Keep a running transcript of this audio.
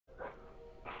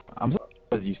I'm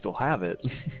surprised you still have it.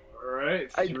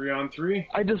 Alright, 3 on 3.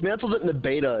 I dismantled it in the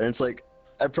beta, and it's like,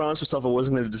 I promised myself I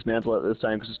wasn't going to dismantle it this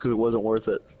time, just because it wasn't worth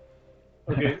it.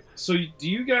 Okay, so do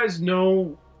you guys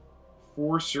know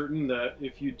for certain that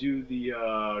if you do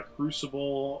the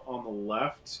Crucible on the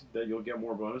left, that you'll get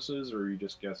more bonuses, or are you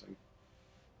just guessing?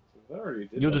 I already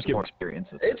did You'll that. just get more experience.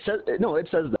 It says, no, it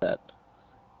says that.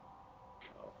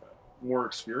 Okay. More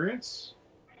experience?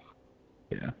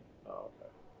 Yeah. Oh, okay.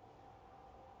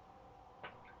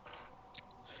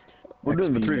 We're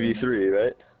doing the 3v3,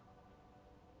 right?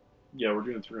 Yeah, we're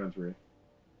doing 3 on 3.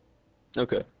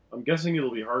 Okay. I'm guessing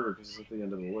it'll be harder because it's at the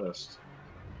end of the list.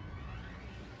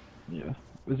 Yeah.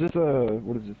 Is this a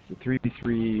what is this? A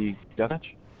 3v3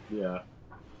 deathmatch? Yeah,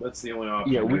 that's the only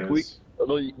option. Yeah,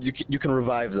 although you can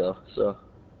revive though, so.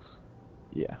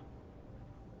 Yeah.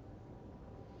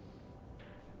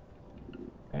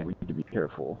 And we need to be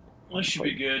careful. Well, this should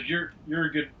be good. You're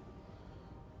good. You're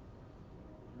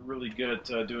really good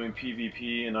at doing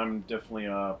PvP, and I'm definitely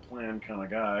a plan kind of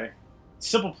guy.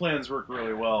 Simple plans work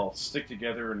really well. Stick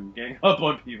together and gang up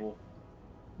on people.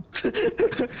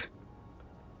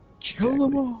 Kill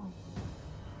them all.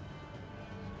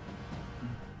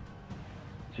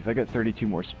 See if I get 32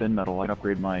 more spin metal, I can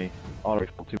upgrade my auto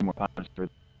rifle 2 more times for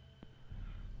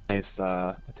nice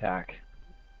attack.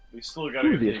 We still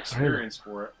gotta get the experience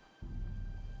for it.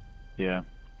 Yeah.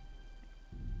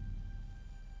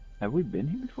 Have we been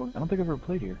here before? I don't think I've ever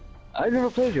played here. I've never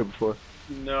played here before.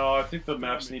 No, I think the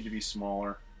maps need to be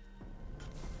smaller.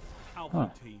 Huh.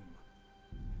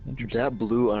 Interesting. That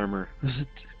blue armor.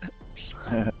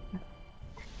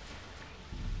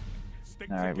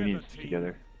 Alright, we need to stick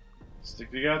together.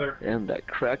 Stick together. And that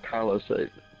cracked hollow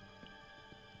sight.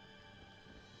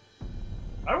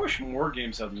 I wish more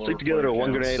games had lower Stick together, point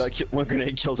one counts. grenade, one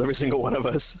grenade kills every single one of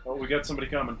us. Oh, we got somebody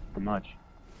coming. Pretty much.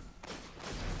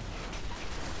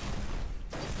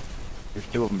 There's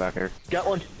 2 of them back there. Got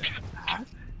one.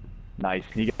 Nice.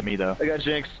 You get me though. I got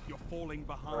Jinx. You're falling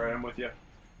behind. Alright, I'm with you.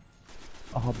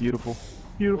 Oh, beautiful.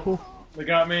 Beautiful. They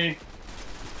got me.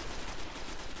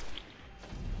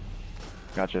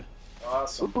 Gotcha.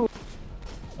 Awesome. Ooh.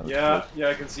 Yeah, yeah,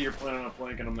 I can see you're planning on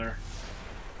flanking them there.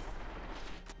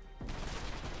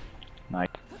 Nice.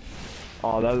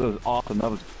 Oh, that was awesome.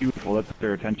 That was beautiful. That took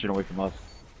their attention away from us.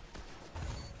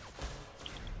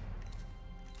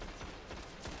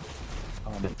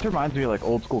 This reminds me of like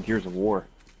old school Gears of War.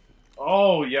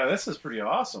 Oh, yeah, this is pretty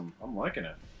awesome. I'm liking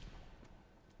it.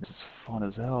 This is fun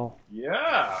as hell.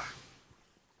 Yeah.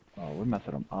 Oh, we're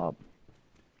messing them up.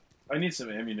 I need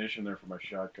some ammunition there for my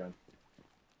shotgun.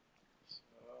 So...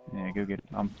 Yeah, go get it.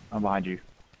 I'm behind you.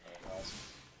 Alright, awesome.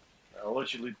 I'll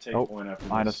let you lead take point after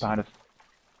behind this. us, behind us.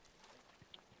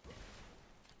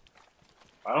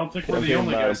 I don't think we're the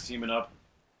only guys teaming up.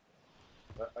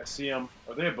 I see them.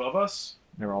 Are they above us?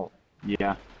 They're all...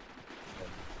 Yeah.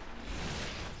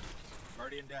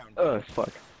 Guardian down. Oh,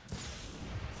 fuck.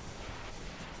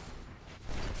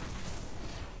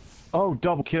 Oh,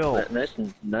 double kill.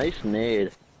 Nice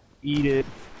nade. Eat it.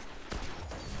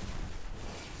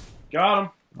 Got him.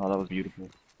 Oh, that was beautiful.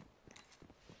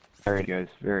 Alright, guys.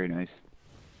 Very nice.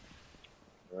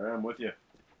 Alright, I'm with you.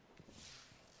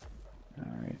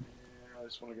 Alright. I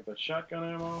just want to get that shotgun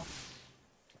ammo.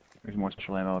 There's more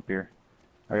special ammo up here.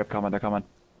 Hurry up, they're coming.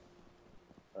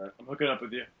 Alright, I'm hooking up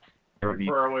with you. They're We're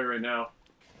far away right now.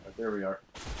 Right, there we are.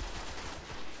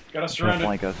 Got us surrounded.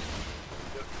 flank us.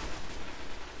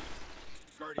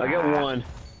 I got one.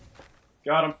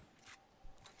 Got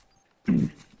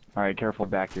him. Alright, careful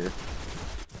back here.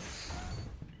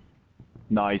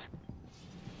 Nice.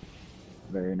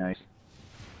 Very nice.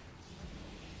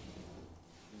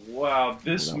 Wow,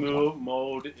 this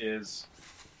mode is...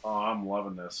 Oh, I'm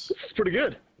loving this. It's pretty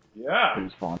good. Yeah. It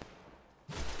was fun.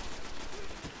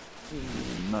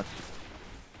 Nuts.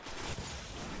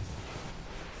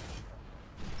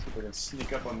 See if I can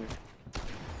sneak up on me.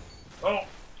 Oh,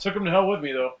 took him to hell with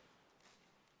me though.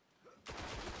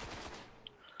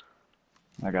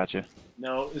 I got you.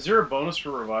 Now, is there a bonus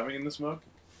for reviving in this mode?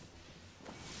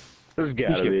 There's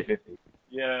gotta be. 50.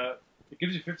 Yeah, it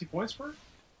gives you 50 points for it?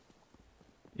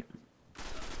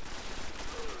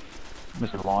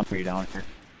 Mr. Laundry down here.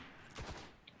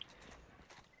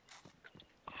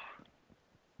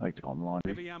 I like to call him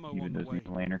Laundry, Heavy ammo even on though the his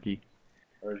name's Lanarchy.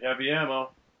 Alright, heavy ammo.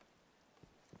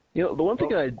 You know, the one thing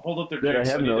Hold up there, that I Jinx,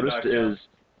 have need to noticed back down. is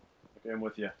Okay, I'm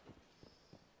with you.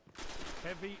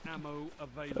 Heavy ammo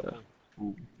available.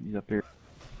 Ooh, he's up here.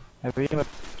 Heavy ammo.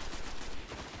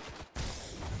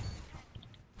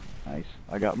 Nice.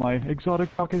 I got my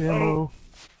exotic pocket ammo.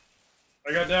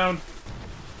 I got down.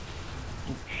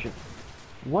 Oh shit.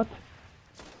 What?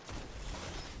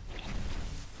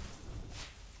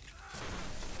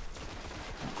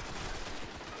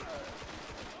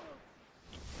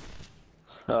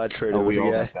 Oh, I traded Oh, with we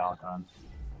all the got guy. Falcon.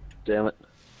 Damn it.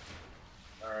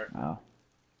 Alright. Oh.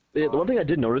 Yeah, the one thing I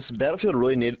did notice, Battlefield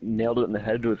really nailed it in the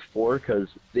head with 4, because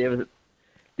they have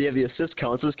the assist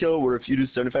counts as kill, where if you do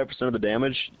 75% of the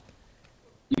damage,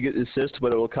 you get assist,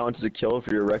 but it will count as a kill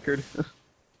for your record.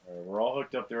 Alright, we're all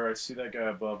hooked up there. I see that guy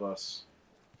above us.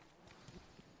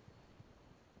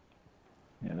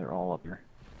 Yeah, they're all up here.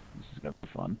 This is gonna be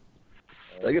fun.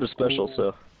 I get a special,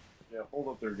 so. Yeah, hold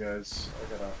up there, guys.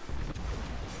 I gotta...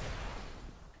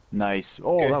 Nice.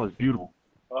 Oh, Okay. that was beautiful.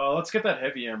 Let's get that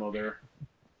heavy ammo there.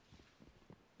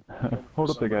 Hold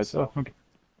up there, guys. Oh, okay.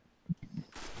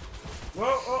 Whoa,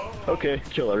 oh, oh. Okay,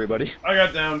 kill everybody. I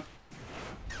got down.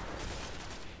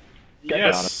 Got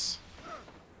Yes!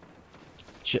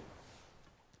 Shit.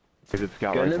 Is it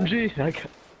scout Got an rifle? MG. I got...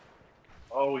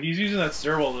 Oh, he's using that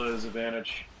stairwell to his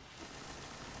advantage.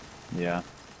 Yeah.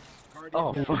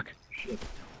 Oh, fuck.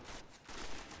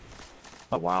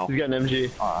 Oh, wow. He's got an MG.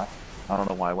 I don't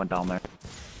know why I went down there.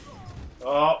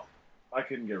 Oh, I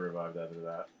couldn't get revived after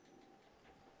that.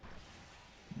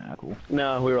 Nah, cool.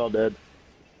 No, we were all dead.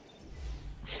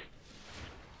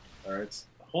 Alright,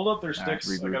 hold up their Alright, sticks.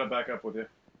 I regroup. gotta back up with you.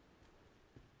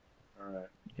 Alright,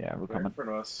 Yeah, we're they're in coming. front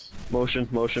of us. Motion,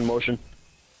 motion, motion.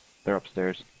 They're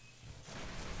upstairs.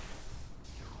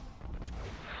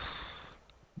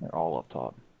 They're all up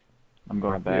top. I'm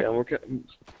going back. Yeah, we're...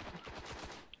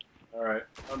 Alright,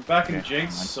 I'm backing Okay,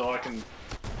 Jinx fine. so I can...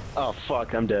 Oh,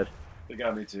 fuck, I'm dead. They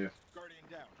got me too.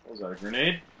 What was that, a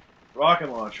grenade? Rocket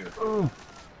launcher. Oh,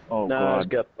 Nah, I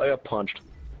God. got punched.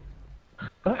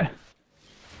 Alright.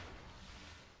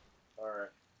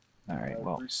 Alright,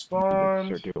 well. Respawn.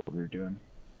 Start doing what we were doing.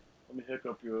 Let me hook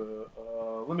up you.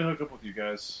 Let me hook up with you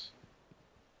guys.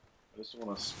 I just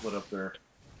want to split up there.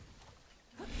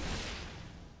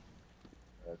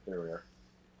 Alright, there we are.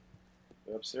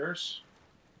 They upstairs?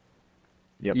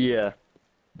 Yep. Yeah.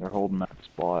 They're holding that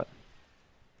spot.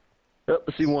 Yep,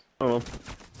 I see one of them.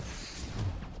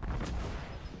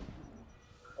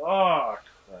 Oh,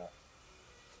 crap.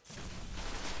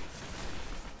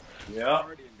 Yeah.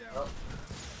 Oh,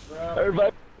 crap.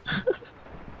 Everybody.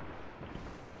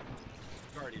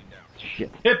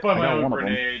 Shit. Hit by I my got own one of them.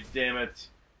 grenade, damn it.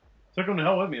 Took them to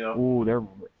hell with me, though. Ooh,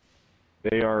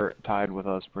 they are tied with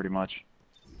us pretty much.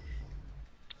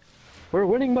 We're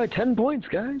winning by 10 points,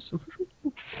 guys.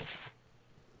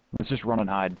 Let's just run and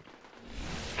hide.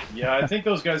 Yeah, I think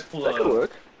those guys pull That could a...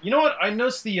 work. You know what? I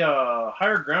noticed the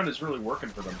higher ground is really working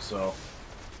for them, so...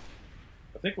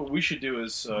 I think what we should do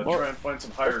is try and find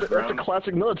some higher That's ground. a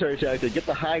classic military tactic. Get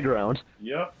the high ground.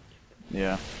 Yep.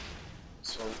 Yeah.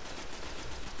 So...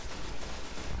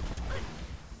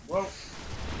 Whoa.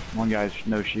 One guy's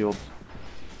no shields.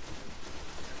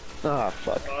 Ah,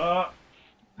 fuck.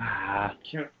 Ah.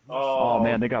 Can't... Oh,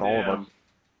 man, they got all of damn. us.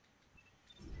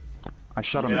 I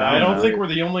shut them Yeah, down. I don't there. think we're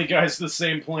the only guys with the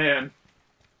same plan.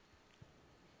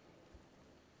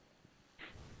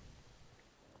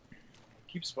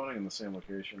 Keep spawning in the same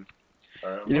location.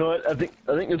 Alright, You know what? I think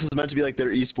this is meant to be like their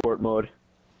esport mode.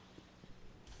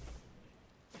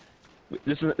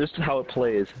 This is how it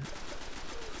plays.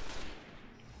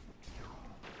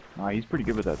 He's pretty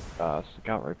good with that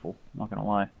scout rifle. Not gonna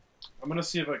lie. I'm gonna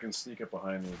see if I can sneak up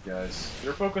behind these guys.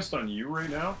 They're focused on you right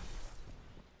now.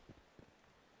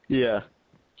 Yeah.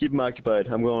 Keep them occupied.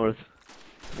 I'm going with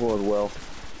well.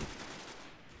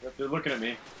 Yep, they're looking at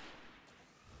me.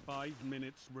 5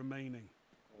 minutes remaining.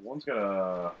 One's got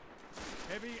a...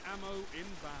 Heavy ammo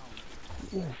inbound.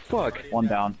 Oh, fuck. One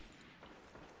down.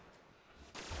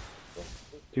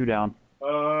 Two down.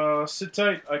 Sit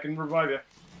tight. I can revive you.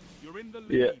 You're in the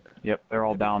lead. Yeah. Yep, they're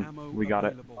all Heavy down. ammo We got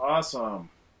it. available. Awesome.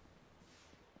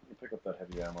 Let me pick up that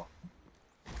heavy ammo.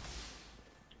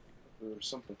 There's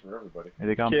something for everybody. Here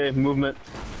they come. Okay, movement.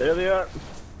 There they are.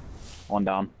 One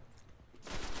down.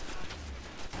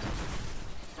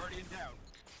 Guardian down.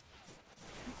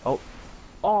 Oh.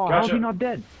 Oh, how's Gotcha. he not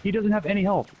dead? He doesn't have any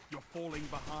health. You're falling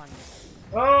behind.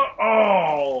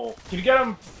 Oh! Can you get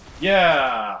him?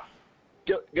 Yeah!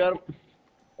 Got him.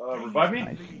 Revive me?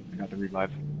 Nice. I got the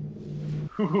revive.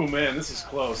 Ooh, man, this is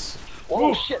close.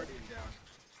 Oh, Ooh. shit. Guardian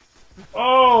down.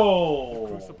 Oh!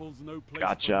 Crucible's no place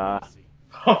Gotcha. for mercy.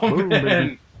 Oh, Boom, man!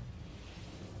 baby.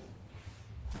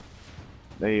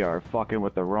 They are fucking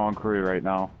with the wrong crew right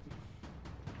now.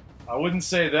 I wouldn't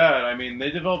say that. I mean, they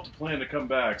developed a plan to come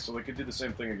back, so they could do the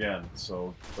same thing again.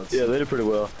 So, let's... Yeah, they did pretty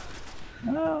well.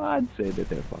 I'd say that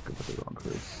they're fucking with the wrong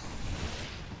crew.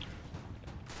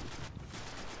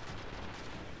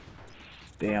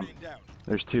 Damn. Guardian down.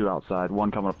 There's two outside.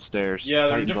 One coming up the stairs. Yeah,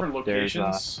 they're in Titan's different upstairs,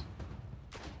 locations.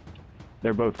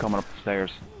 They're both coming up the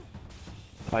stairs.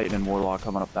 Titan and Warlock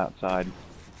coming up that side.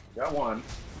 Got one.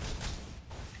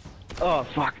 Oh,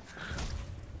 fuck.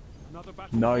 Another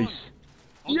battle Nice. won.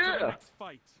 On to the Yeah. next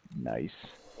fight. Nice.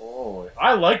 Oh,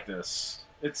 I like this.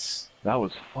 It's That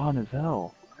was fun as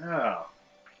hell. yeah,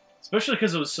 especially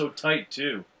because it was so tight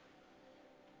too.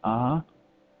 Uh-huh.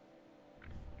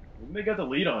 They got the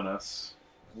lead on us.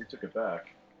 We took it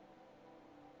back.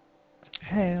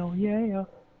 Hell yeah.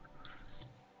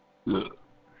 Oh,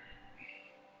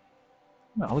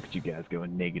 look at you guys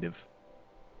going negative.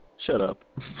 Shut up.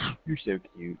 You're so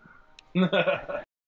cute.